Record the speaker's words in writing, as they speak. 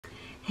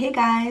Hey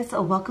guys,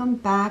 welcome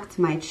back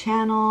to my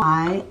channel.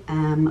 I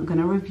am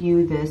gonna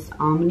review this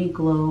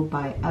OmniGlow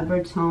by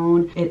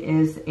Evertone. It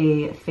is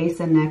a face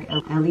and neck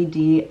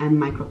LED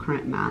and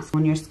microcurrent mask.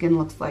 When your skin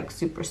looks like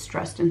super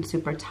stressed and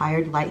super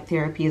tired, light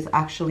therapy is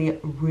actually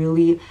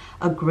really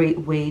a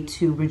great way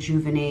to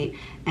rejuvenate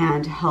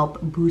and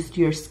help boost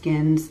your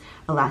skin's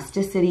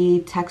elasticity,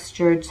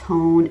 texture,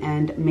 tone,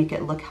 and make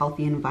it look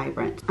healthy and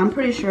vibrant. I'm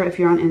pretty sure if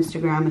you're on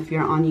Instagram, if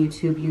you're on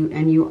YouTube,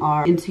 you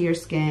are into your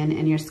skin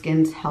and your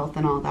skin's health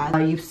and all that,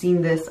 you've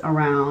seen this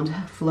around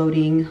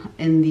floating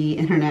in the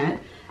internet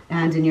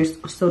and in your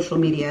social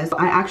medias.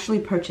 I actually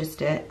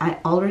purchased it. I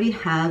already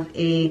have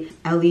a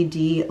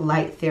LED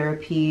light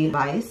therapy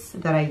device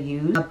that I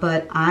use,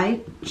 but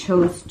I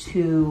chose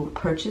to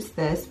purchase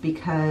this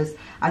because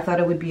I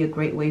thought it would be a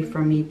great way for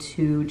me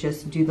to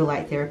just do the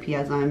light therapy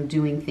as I'm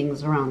doing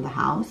things around the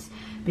house,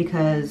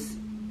 because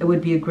it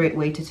would be a great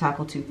way to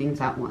tackle two things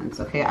at once,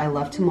 okay? I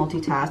love to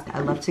multitask. I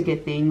love to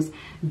get things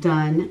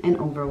done and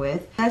over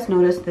with. You guys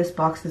notice this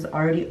box is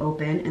already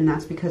open, and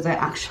that's because I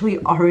actually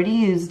already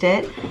used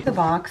it. The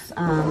box,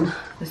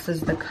 this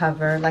is the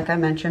cover. Like I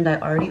mentioned, I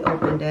already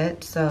opened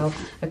it. So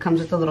it comes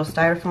with a little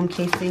styrofoam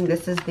casing.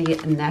 This is the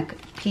neck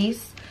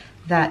piece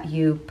that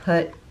you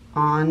put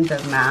on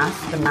the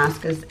mask. The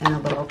mask is in a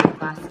little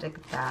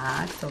plastic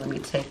bag. So let me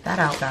take that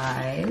out,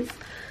 guys.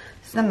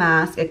 The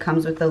mask, it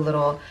comes with a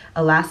little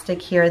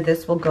elastic here.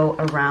 This will go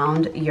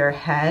around your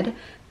head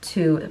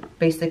to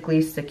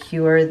basically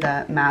secure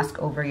the mask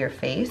over your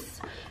face.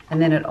 And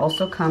then it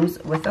also comes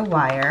with a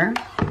wire.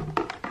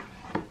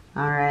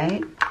 All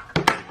right.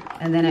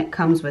 And then it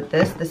comes with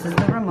this. This is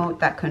the remote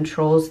that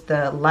controls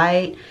the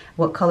light,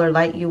 what color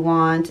light you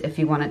want, if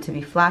you want it to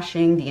be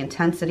flashing, the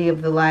intensity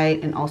of the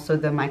light, and also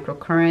the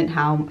microcurrent,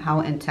 how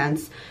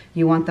intense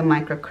you want the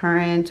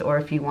microcurrent, or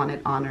if you want it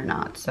on or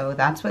not. So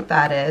that's what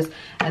that is.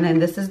 And then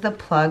this is the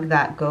plug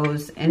that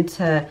goes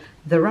into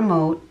the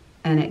remote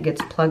and it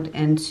gets plugged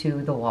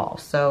into the wall.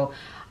 So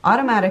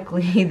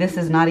automatically, this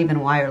is not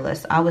even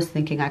wireless. I was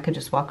thinking I could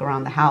just walk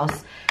around the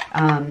house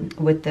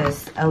with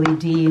this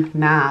LED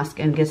mask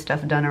and get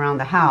stuff done around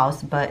the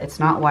house, but it's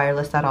not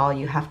wireless at all.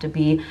 You have to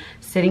be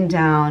sitting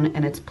down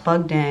and it's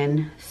plugged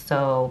in.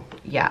 So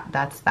yeah,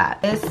 that's that.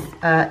 This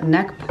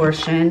neck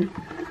portion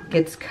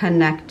gets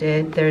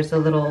connected. There's a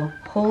little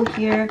hole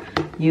here.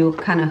 You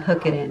kind of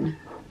hook it in.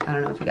 I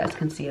don't know if you guys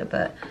can see it,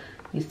 but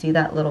you see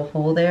that little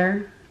hole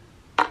there?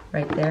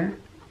 Right there.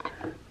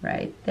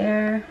 Right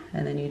there,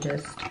 and then you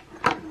just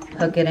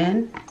hook it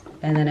in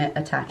and then it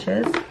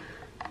attaches,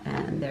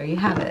 and there you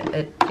have it.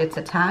 It gets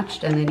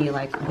attached and then you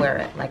like wear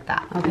it like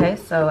that. Okay,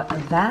 so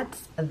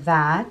that's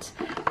that,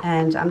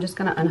 and I'm just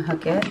gonna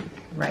unhook it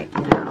right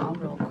now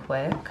real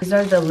quick. These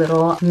are the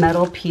little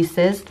metal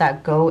pieces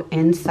that go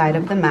inside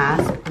of the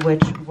mask,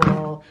 which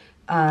will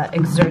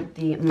exert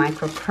the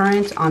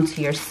microcurrent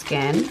onto your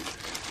skin.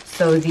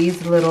 So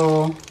these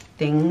little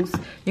things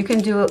you can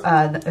do,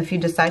 if you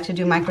decide to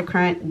do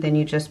microcurrent, then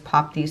you just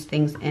pop these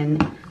things in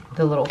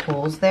the little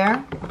holes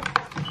there.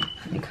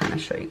 Let me kind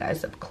of show you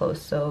guys up close.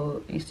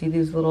 So you see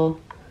these little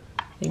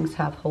things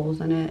have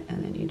holes in it,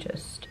 and then you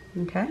just,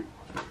 okay,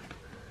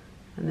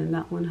 and then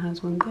that one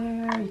has one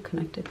there. You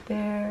connect it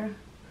there,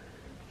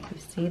 you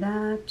see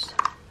that,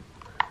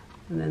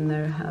 and then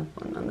there have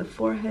one on the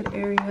forehead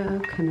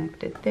area,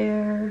 connect it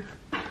there.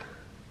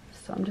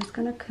 So I'm just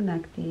gonna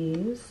connect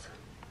these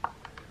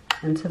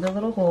into the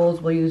little holes.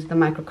 We'll use the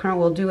microcurrent.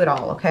 We'll do it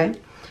all, okay?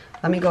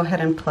 Let me go ahead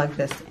and plug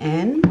this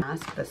in.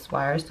 Mask this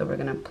wire, so we're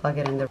gonna plug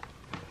it in the,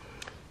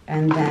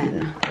 and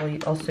then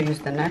we'll also use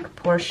the neck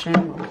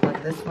portion. We'll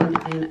plug this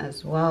one in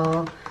as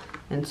well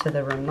into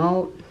the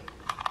remote.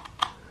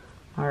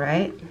 All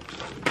right.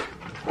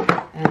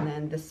 And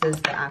then this is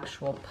the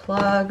actual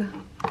plug.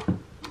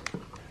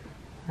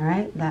 All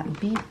right, that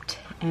beeped,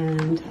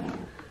 and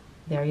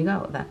there you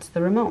go. That's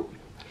the remote.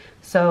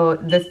 So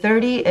the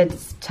 30,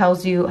 it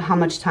tells you how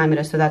much time it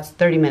is. So that's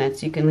 30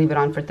 minutes. You can leave it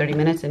on for 30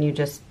 minutes and you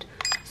just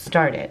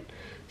start it.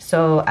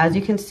 So as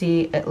you can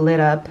see, it lit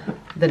up,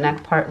 the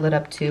neck part lit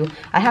up too.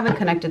 I haven't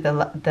connected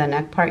the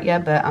neck part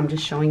yet, but I'm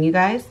just showing you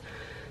guys.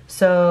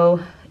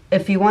 So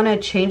if you want to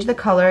change the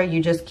color,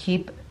 you just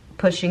keep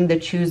pushing the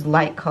choose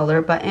light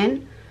color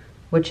button,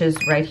 which is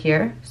right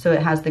here. So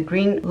it has the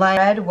green light.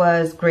 Red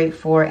was great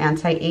for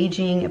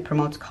anti-aging. It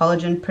promotes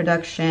collagen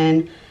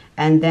production.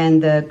 And then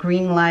the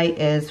green light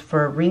is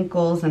for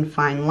wrinkles and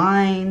fine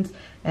lines.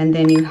 And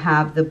then you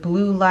have the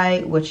blue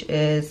light, which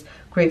is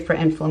great for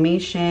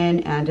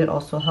inflammation, and it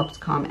also helps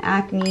calm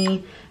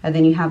acne. And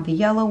then you have the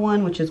yellow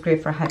one, which is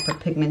great for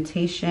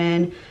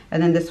hyperpigmentation.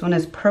 And then this one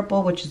is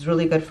purple, which is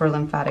really good for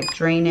lymphatic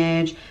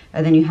drainage.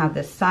 And then you have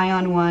this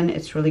cyan one.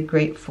 It's really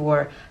great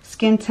for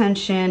skin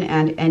tension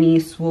and any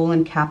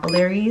swollen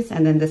capillaries.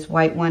 And then this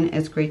white one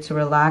is great to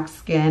relax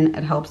skin.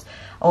 It helps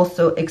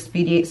also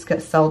expedite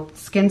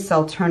skin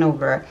cell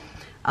turnover.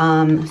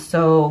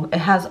 So it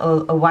has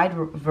a wide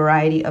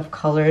variety of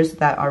colors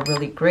that are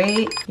really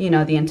great. You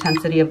know, the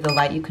intensity of the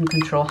light, you can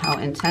control how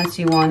intense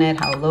you want it,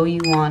 how low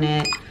you want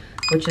it,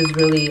 which is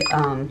really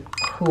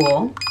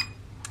cool.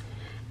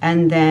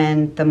 And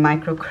then the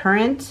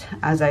microcurrent,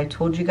 as I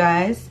told you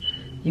guys,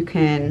 you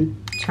can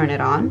turn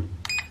it on.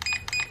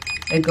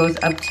 It goes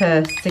up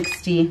to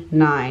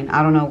 69.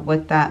 I don't know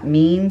what that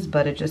means,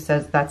 but it just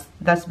says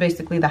that's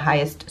basically the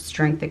highest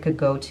strength it could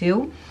go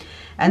to.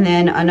 And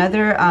then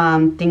another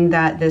thing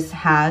that this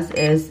has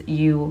is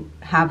you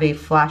have a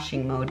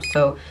flashing mode.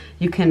 So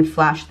you can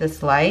flash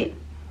this light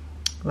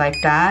like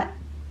that,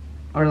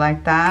 or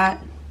like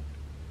that,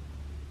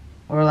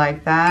 or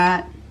like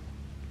that,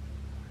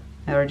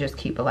 or just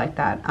keep it like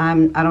that. I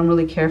don't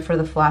really care for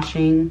the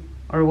flashing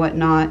or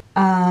whatnot.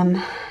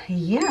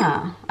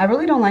 Yeah, I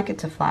really don't like it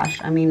to flash.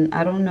 I mean,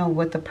 I don't know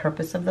what the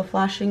purpose of the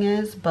flashing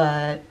is,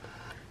 but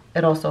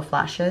it also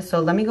flashes.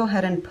 So let me go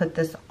ahead and put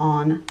this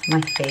on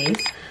my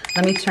face.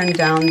 Let me turn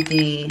down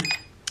the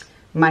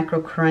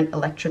microcurrent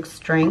electric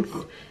strength,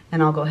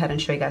 and I'll go ahead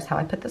and show you guys how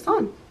I put this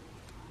on.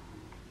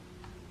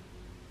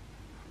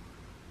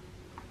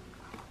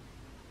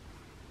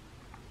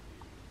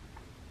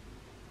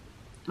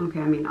 Okay,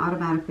 I mean,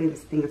 automatically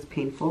this thing is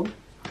painful.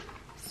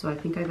 So I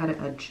think I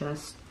gotta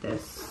adjust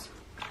this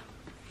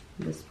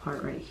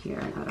part right here.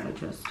 I gotta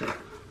adjust it.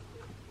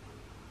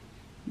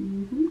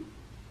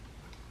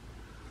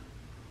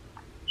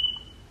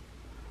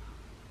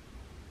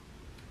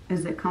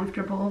 Is it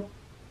comfortable?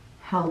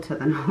 Hell to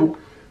the no.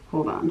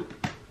 Hold on.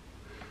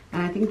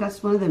 And I think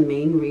that's one of the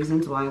main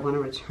reasons why I want to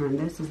return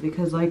this, is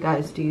because, like,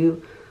 guys, do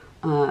you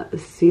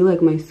see,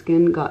 like, my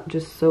skin got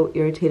just so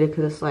irritated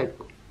because it's like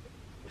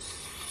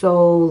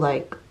so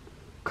like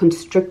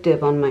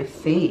constrictive on my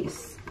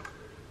face.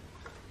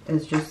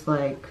 It's just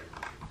like,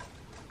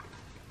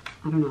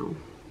 I don't know.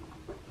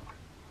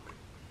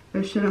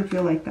 It shouldn't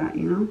feel like that,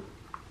 you know?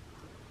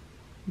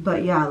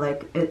 But yeah,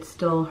 like, it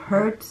still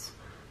hurts.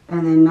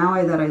 And then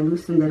now that I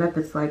loosened it up,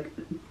 it's like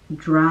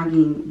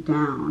dragging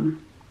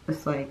down.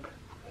 It's like,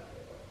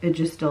 it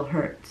just still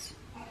hurts.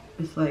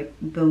 It's like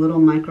the little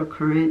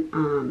microcurrent,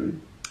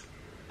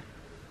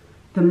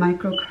 the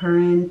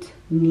microcurrent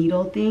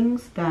needle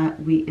things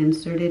that we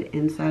inserted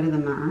inside of the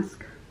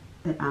mask,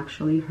 it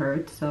actually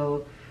hurts.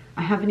 So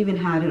I haven't even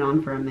had it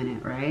on for a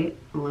minute, right?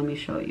 Well, let me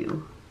show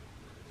you.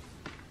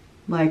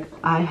 Like,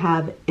 I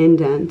have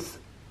indents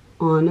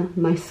on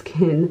my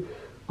skin,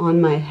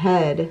 on my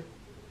head,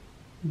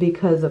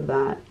 because of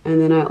that. And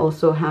then I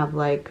also have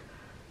like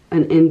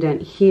an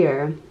indent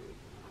here.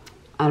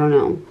 I don't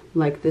know,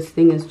 like, this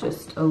thing is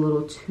just a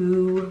little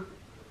too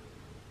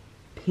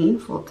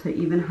painful to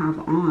even have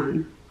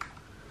on.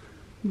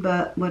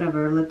 But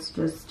whatever, let's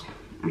just,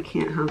 I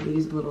can't have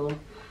these little,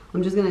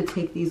 I'm just gonna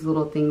take these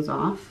little things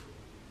off.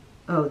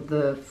 Oh,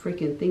 the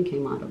freaking thing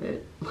came out of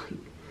it. Like,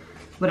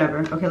 whatever.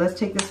 Okay, let's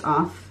take this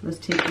off. Let's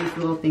take these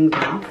little things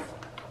off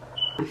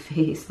my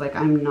face. Like,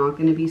 I'm not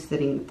gonna be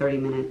sitting 30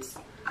 minutes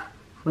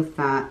with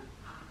that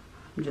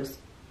just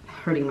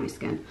hurting my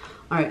skin.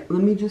 All right,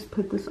 let me just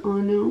put this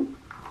on now.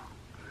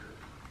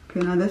 Okay,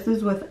 now this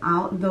is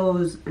without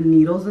those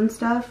needles and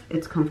stuff.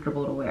 It's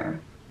comfortable to wear,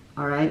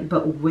 all right?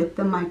 But with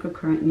the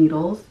microcurrent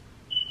needles,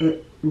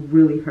 it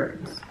really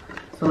hurts.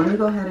 So let me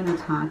go ahead and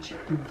attach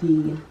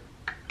the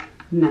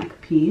neck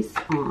piece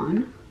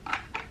on.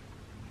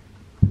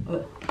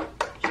 Oh,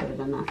 should have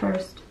done that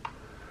first.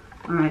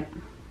 All right.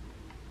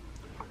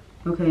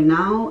 Okay,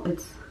 now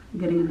it's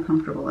getting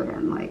uncomfortable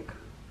again. Like,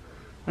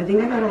 I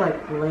think I gotta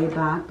like lay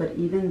back, but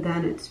even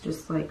then it's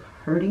just like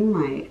hurting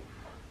my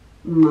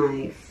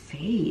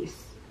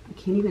face. I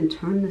can't even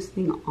turn this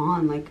thing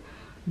on. Like,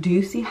 do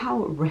you see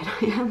how red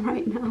I am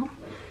right now?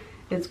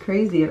 It's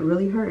crazy. It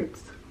really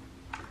hurts.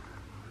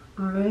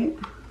 All right.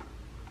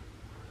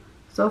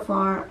 So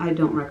far, I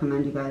don't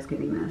recommend you guys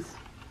getting this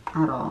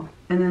at all.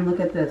 And then look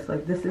at this.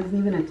 Like, this isn't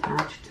even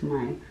attached to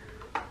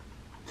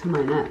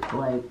my neck.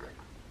 Like,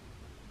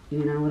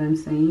 you know what I'm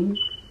saying?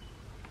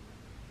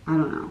 I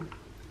don't know.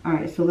 All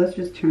right, so let's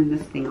just turn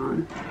this thing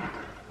on.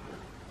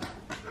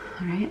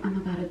 All right, I'm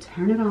about to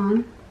turn it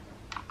on.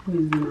 Let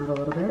me zoom out a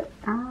little bit.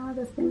 Ah,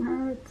 this thing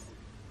hurts.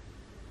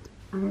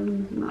 All right, let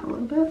me zoom out a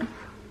little bit.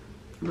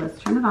 Let's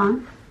turn it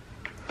on.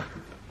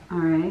 All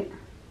right.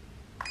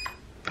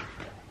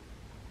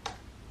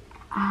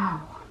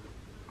 Ow.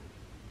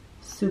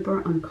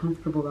 Super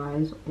uncomfortable,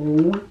 guys.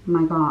 Oh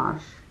my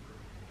gosh.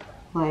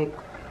 Like,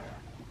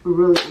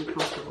 really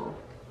uncomfortable.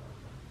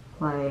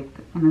 Like,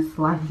 and it's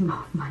sliding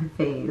off my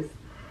face.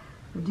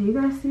 Do you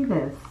guys see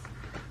this?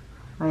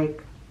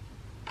 Like,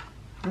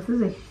 this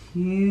is a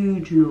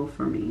huge no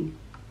for me.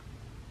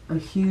 A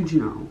huge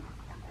no.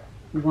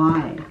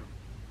 Why?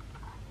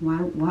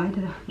 Why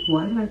did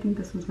I think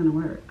this was gonna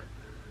work?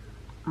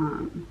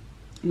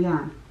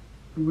 Yeah, it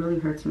really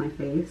hurts my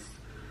face.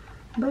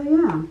 But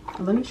yeah,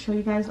 let me show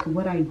you guys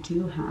what I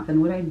do have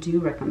and what I do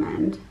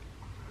recommend.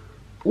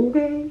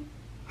 Okay?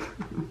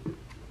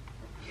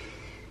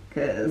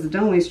 Because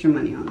don't waste your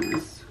money on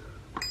this.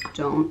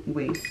 Don't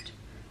waste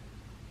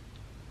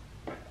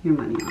your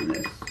money on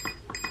this.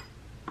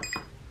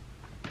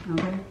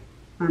 Okay?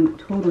 I'm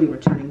totally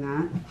returning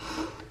that.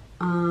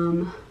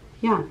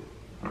 Yeah.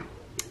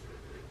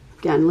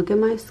 Again, look at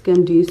my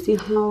skin. Do you see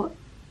how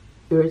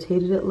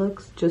irritated it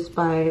looks just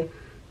by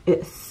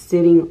it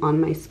sitting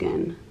on my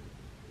skin.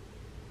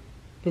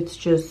 It's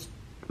just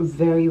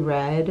very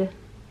red,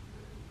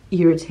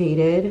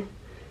 irritated,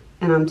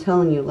 and I'm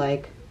telling you,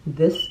 like,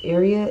 this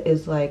area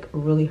is like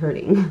really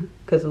hurting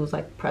because it was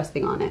like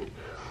pressing on it.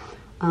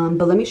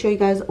 But let me show you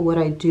guys what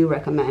I do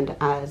recommend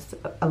as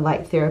a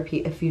light therapy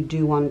if you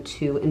do want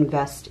to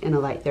invest in a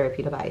light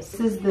therapy device.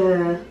 This is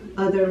the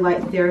other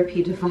light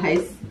therapy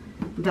device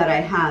that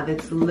I have.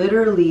 It's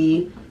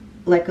literally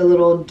like a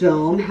little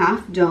dome,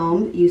 half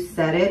dome. You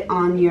set it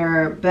on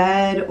your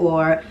bed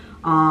or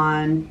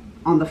on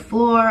the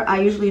floor. I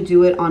usually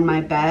do it on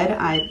my bed.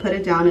 I put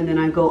it down and then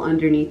I go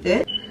underneath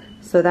it.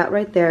 So that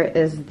right there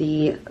is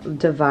the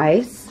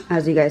device.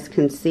 As you guys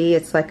can see,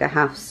 it's like a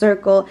half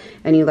circle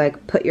and you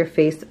like put your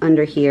face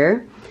under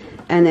here.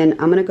 And then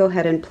I'm gonna go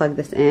ahead and plug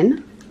this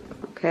in.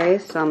 Okay,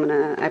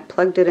 so I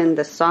plugged it in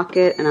the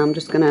socket and I'm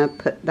just gonna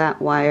put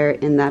that wire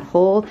in that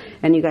hole.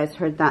 And you guys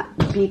heard that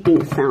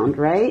beeping sound,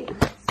 right?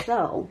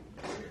 So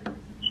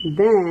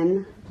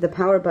then the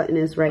power button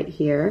is right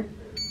here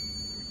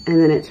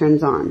and then it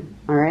turns on,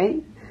 all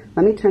right?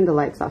 Let me turn the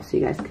lights off so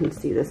you guys can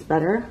see this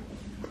better.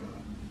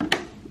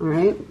 All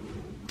right,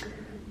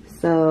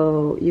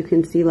 so you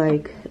can see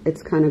like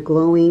it's kind of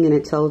glowing and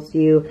it tells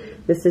you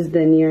this is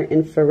the near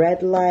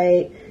infrared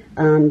light.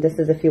 This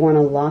is if you want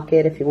to lock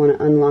it, if you want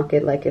to unlock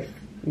it, like if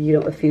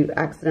you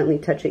accidentally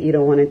touch it, you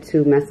don't want it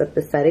to mess up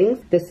the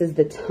settings. This is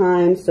the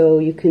time, so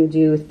you can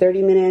do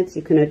 30 minutes.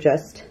 You can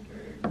adjust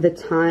the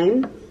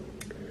time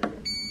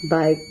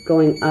by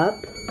going up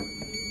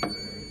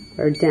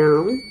or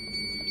down.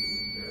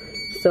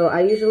 So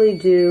I usually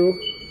do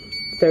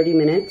 30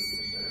 minutes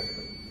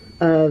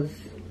of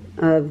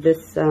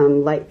this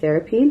light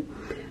therapy,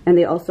 and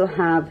they also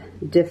have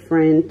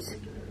different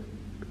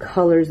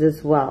colors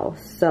as well.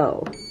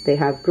 So they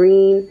have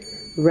green,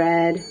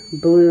 red,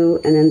 blue,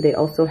 and then they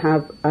also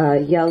have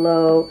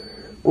yellow,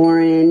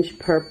 orange,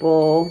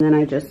 purple. And then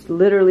I just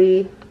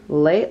literally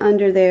lay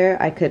under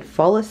there. I could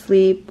fall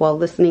asleep while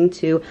listening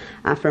to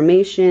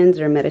affirmations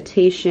or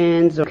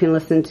meditations, or can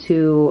listen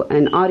to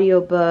an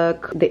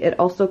audiobook. It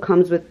also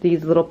comes with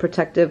these little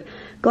protective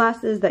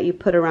glasses that you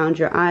put around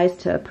your eyes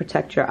to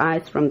protect your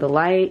eyes from the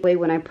light.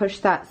 When I push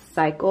that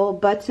cycle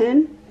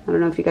button, I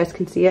don't know if you guys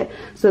can see it.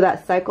 So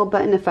that cycle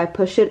button, if I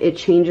push it, it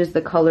changes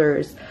the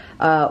colors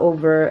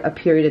over a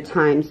period of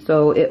time.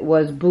 So it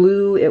was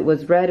blue, it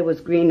was red, it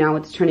was green. Now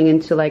it's turning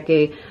into like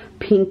a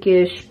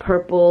pinkish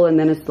purple, and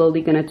then it's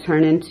slowly gonna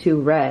turn into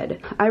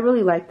red. I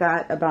really like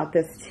that about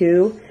this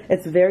too.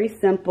 It's very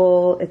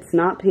simple, it's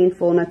not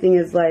painful, nothing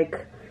is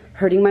like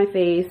hurting my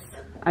face.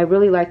 I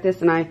really like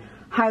this and I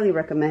highly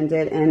recommend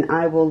it, and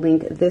I will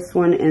link this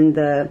one in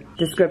the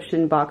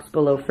description box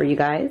below for you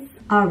guys.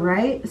 All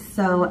right,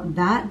 so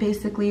that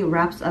basically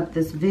wraps up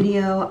this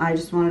video. I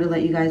just wanted to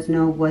let you guys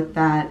know what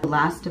that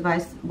last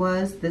device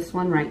was. This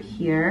one right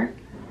here,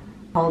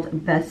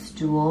 called Best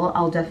Dual.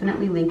 I'll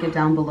definitely link it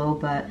down below,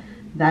 but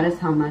that is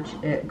how much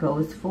it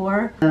goes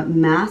for. The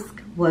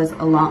mask was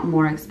a lot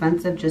more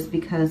expensive just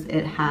because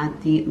it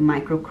had the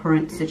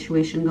microcurrent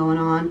situation going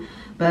on.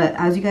 But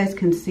as you guys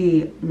can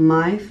see,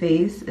 my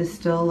face is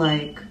still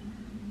like,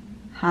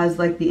 has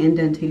like the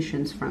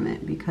indentations from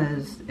it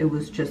because it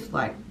was just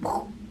like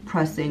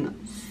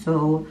pressing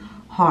so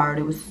hard.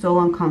 It was so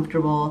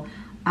uncomfortable.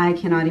 I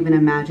cannot even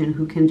imagine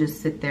who can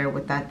just sit there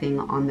with that thing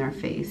on their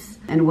face.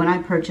 And when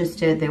I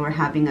purchased it, they were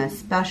having a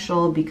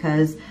special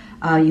because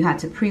you had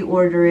to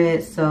pre-order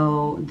it,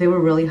 so they were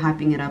really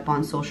hyping it up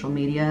on social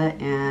media,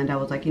 and I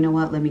was like, you know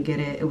what, let me get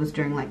it. It was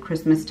during like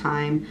Christmas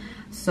time,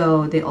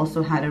 so they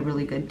also had a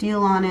really good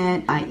deal on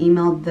it. I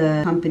emailed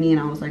the company and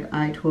I was like,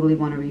 I totally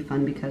want a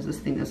refund because this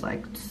thing is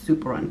like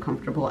super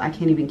uncomfortable. I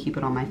can't even keep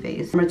it on my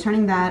face. I'm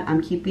returning that.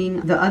 I'm keeping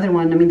the other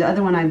one. I mean, the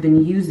other one I've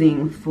been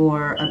using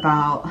for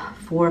about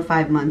 4 or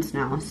 5 months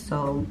now,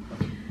 so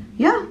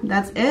yeah,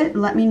 that's it.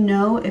 Let me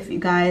know if you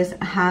guys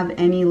have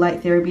any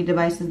light therapy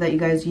devices that you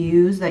guys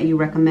use that you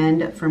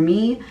recommend for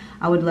me.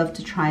 I would love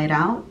to try it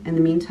out. In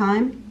the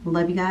meantime,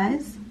 love you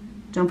guys.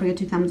 Don't forget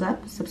to thumbs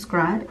up,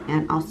 subscribe,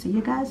 and I'll see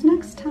you guys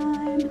next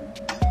time.